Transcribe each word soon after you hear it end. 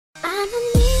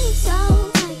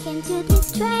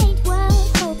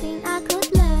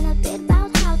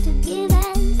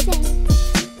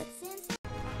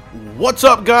What's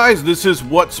up, guys? This is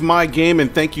What's My Game,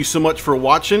 and thank you so much for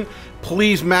watching.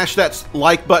 Please mash that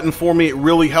like button for me. It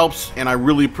really helps, and I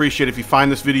really appreciate it. If you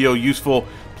find this video useful,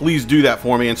 please do that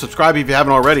for me, and subscribe if you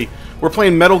haven't already. We're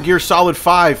playing Metal Gear Solid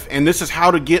 5, and this is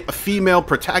how to get a female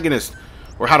protagonist,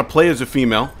 or how to play as a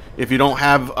female. If you don't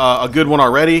have a good one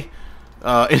already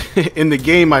in the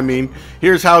game, I mean,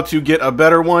 here's how to get a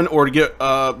better one, or to get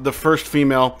the first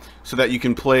female so that you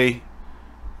can play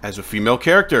as a female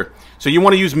character. So you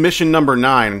want to use mission number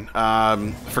 9.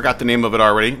 I forgot the name of it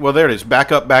already. Well, there it is.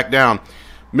 Back up, back down.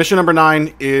 Mission number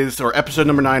 9 is, or episode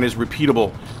number 9 is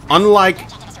repeatable. Unlike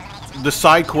the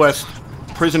side quest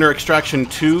Prisoner Extraction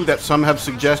 2 that some have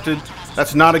suggested,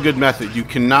 that's not a good method. You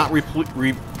cannot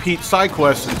repeat side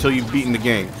quests until you've beaten the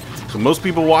game. So most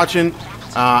people watching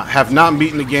have not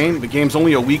beaten the game. The game's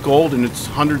only a week old and it's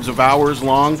hundreds of hours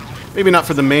long. Maybe not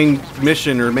for the main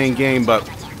mission or main game, but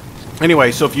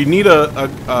anyway, so if you need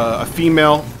a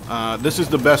female, this is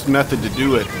the best method to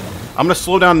do it. I'm going to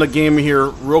slow down the game here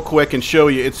real quick and show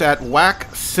you. It's at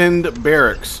Wak Sind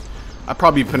Barracks. I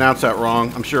probably pronounced that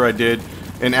wrong. I'm sure I did.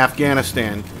 In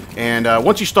Afghanistan. And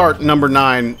once you start number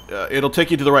 9, it'll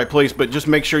take you to the right place, but just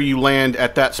make sure you land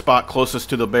at that spot closest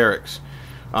to the barracks.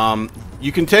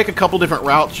 You can take a couple different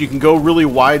routes. You can go really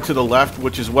wide to the left,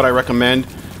 which is what I recommend.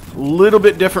 A little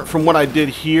bit different from what I did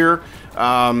here.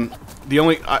 I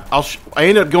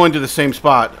ended up going to the same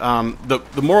spot.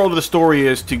 The moral of the story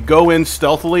is to go in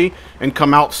stealthily and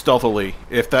come out stealthily,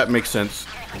 if that makes sense.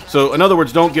 So in other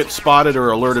words, don't get spotted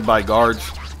or alerted by guards,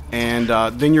 and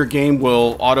then your game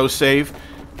will autosave.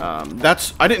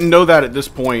 I didn't know that at this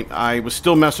point. I was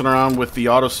still messing around with the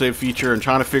autosave feature and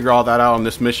trying to figure all that out on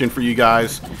this mission for you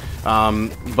guys.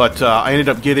 But I ended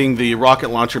up getting the rocket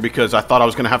launcher because I thought I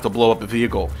was going to have to blow up the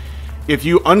vehicle. If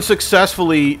you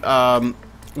unsuccessfully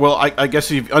well, I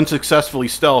guess if you unsuccessfully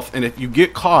stealth, and if you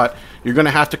get caught, you're going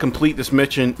to have to complete this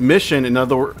mission in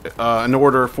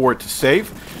order for it to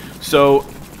save. So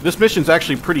this mission's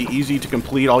actually pretty easy to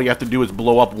complete. All you have to do is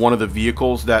blow up one of the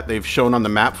vehicles that they've shown on the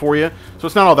map for you. So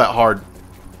it's not all that hard.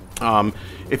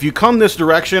 If you come this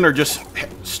direction, or just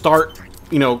start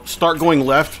going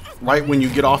left right when you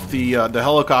get off the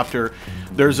helicopter,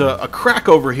 there's a crack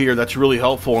over here that's really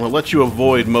helpful, and it lets you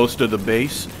avoid most of the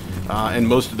base and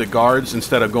most of the guards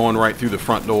instead of going right through the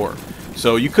front door.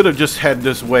 So you could have just head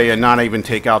this way and not even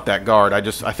take out that guard. I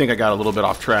think I got a little bit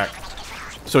off track.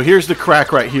 So here's the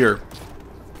crack right here.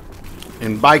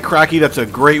 And by cracky, that's a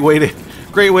great way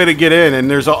to get in.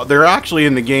 And they're actually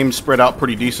in the game spread out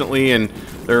pretty decently, and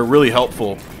they're really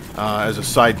helpful as a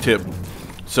side tip.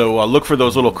 So look for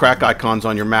those little crack icons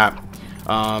on your map.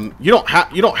 You don't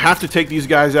have to take these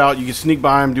guys out. You can sneak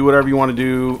by them, do whatever you want to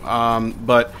do.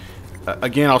 But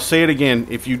again, I'll say it again.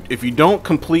 If you don't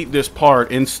complete this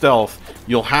part in stealth,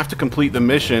 you'll have to complete the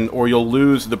mission, or you'll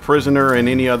lose the prisoner and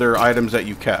any other items that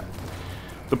you kept.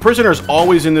 The prisoner is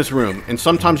always in this room, and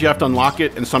sometimes you have to unlock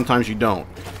it, and sometimes you don't.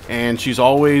 And she's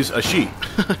always a she.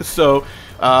 So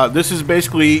this is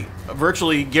basically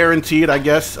virtually guaranteed, I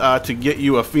guess, to get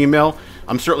you a female.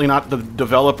 I'm certainly not the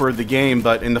developer of the game,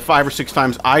 but in the 5 or 6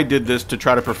 times I did this to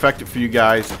try to perfect it for you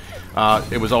guys,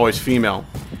 it was always female.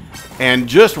 And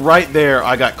just right there,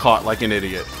 I got caught like an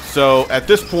idiot. So at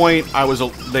this point,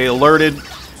 they alerted.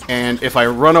 And if I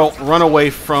run away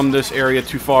from this area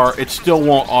too far, it still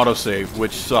won't autosave,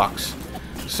 which sucks.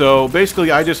 So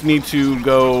basically, I just need to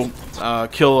go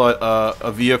kill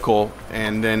a vehicle,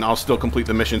 and then I'll still complete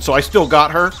the mission. So I still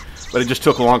got her, but it just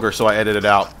took longer, so I edited it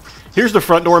out. Here's the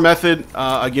front door method.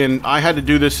 Again, I had to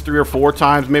do this 3 or 4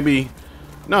 times, maybe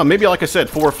like I said,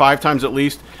 4 or 5 times at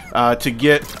least, to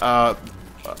get a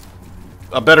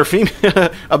better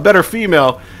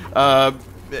female.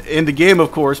 In the game,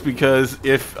 of course, because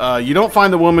if you don't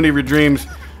find the woman of your dreams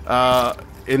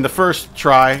in the first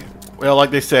try, well,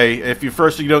 like they say, if you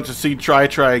don't succeed,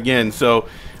 try again. So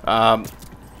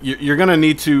you're gonna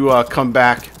need to come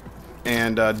back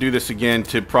and do this again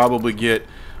to probably get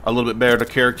a little bit better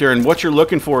character. And what you're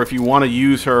looking for, if you want to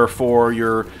use her for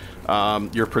your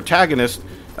protagonist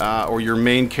or your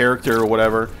main character or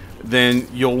whatever, then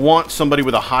you'll want somebody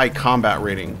with a high combat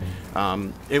rating.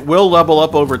 It will level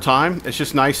up over time. It's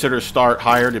just nicer to start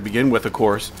higher to begin with, of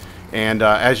course. And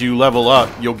as you level up,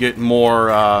 you'll get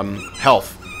more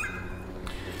health.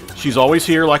 She's always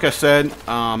here, like I said.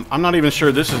 I'm not even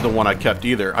sure this is the one I kept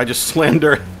either. I just slammed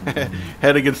her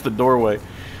head against the doorway.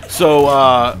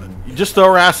 So you just throw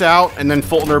her ass out and then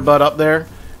Fulton her butt up there.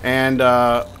 And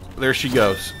there she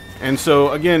goes. And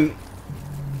so, again,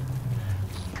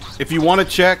 if you want to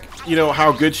check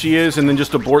how good she is and then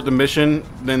just abort the mission,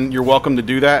 then you're welcome to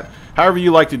do that. However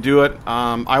you like to do it.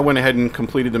 I went ahead and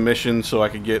completed the mission so I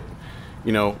could get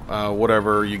you know,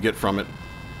 whatever you get from it.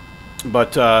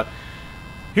 But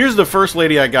here's the first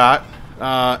lady I got,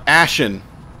 Ashen.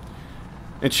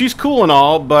 And she's cool and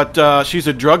all, but she's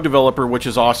a drug developer, which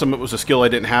is awesome. It was a skill I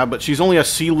didn't have, but she's only a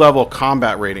C-level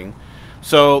combat rating.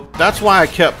 So that's why I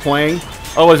kept playing.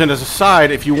 Oh, as an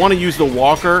aside, if you want to use the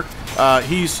walker,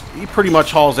 he pretty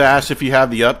much hauls ass if you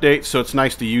have the update, so it's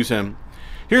nice to use him.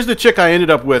 Here's the chick I ended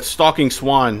up with, Stalking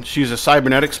Swan. She's a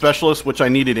cybernetic specialist, which I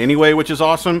needed anyway, which is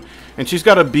awesome. And she's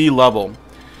got a B level.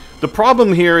 The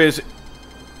problem here is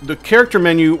the character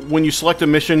menu, when you select a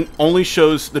mission, only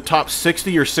shows the top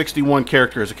 60 or 61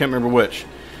 characters. I can't remember which.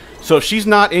 So if she's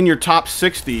not in your top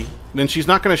 60, then she's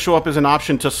not going to show up as an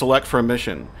option to select for a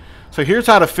mission. So here's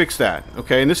how to fix that,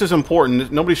 okay? And this is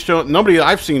important. Nobody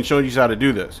I've seen showed you how to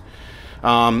do this.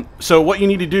 So what you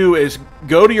need to do is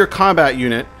go to your combat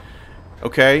unit,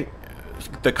 okay?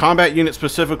 The combat unit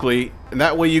specifically, and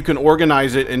that way you can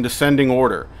organize it in descending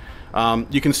order.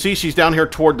 You can see she's down here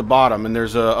toward the bottom, and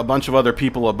there's a bunch of other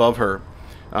people above her.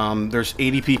 There's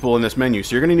 80 people in this menu,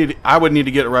 so you're gonna need. I would need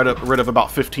to get rid of about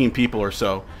 15 people or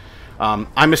so.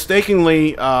 I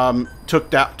mistakenly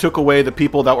took away the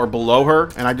people that were below her,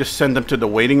 and I just send them to the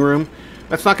waiting room.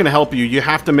 That's not going to help you. You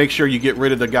have to make sure you get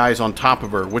rid of the guys on top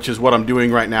of her, which is what I'm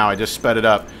doing right now. I just sped it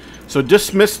up. So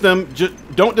dismiss them.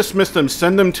 Don't dismiss them.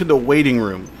 Send them to the waiting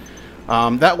room.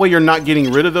 That way you're not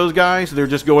getting rid of those guys. They're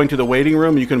just going to the waiting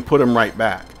room. You can put them right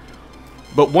back.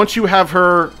 But once you have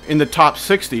her in the top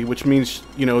 60, which means,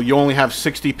 you know, you only have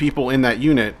 60 people in that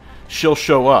unit, she'll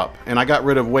show up. And I got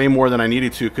rid of way more than I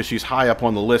needed to because she's high up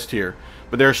on the list here.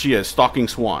 But there she is, Stalking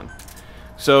Swan.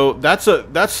 So that's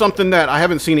something that I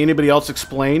haven't seen anybody else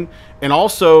explain. And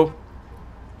also,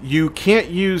 you can't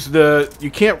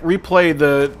replay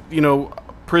the, you know,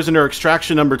 prisoner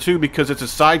extraction number 2 because it's a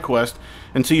side quest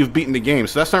until you've beaten the game.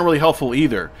 So that's not really helpful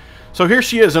either. So here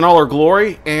she is in all her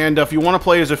glory, and if you want to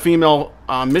play as a female,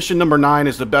 mission number 9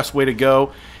 is the best way to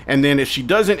go. And then if she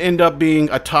doesn't end up being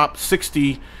a top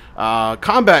 60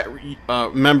 combat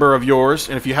member of yours,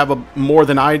 and if you have more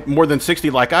than 60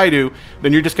 like I do,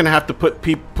 then you're just going to have to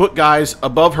put guys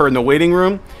above her in the waiting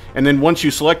room, and then once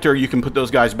you select her, you can put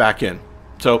those guys back in.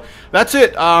 So that's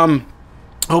it.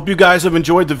 Hope you guys have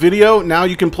enjoyed the video. Now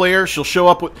you can play her. She'll show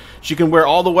up with, she can wear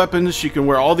all the weapons, she can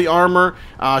wear all the armor,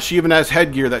 she even has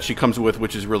headgear that she comes with,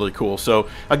 which is really cool. So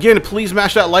again, please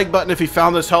smash that like button if you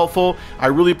found this helpful. I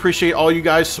really appreciate all you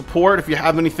guys' support. If you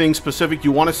have anything specific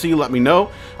you want to see, let me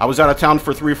know. I was out of town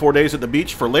for 3 or 4 days at the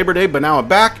beach for Labor Day, but now I'm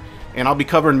back, and I'll be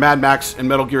covering Mad Max and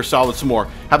Metal Gear Solid some more.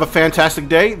 Have a fantastic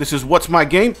day. This is What's My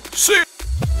Game. See ya!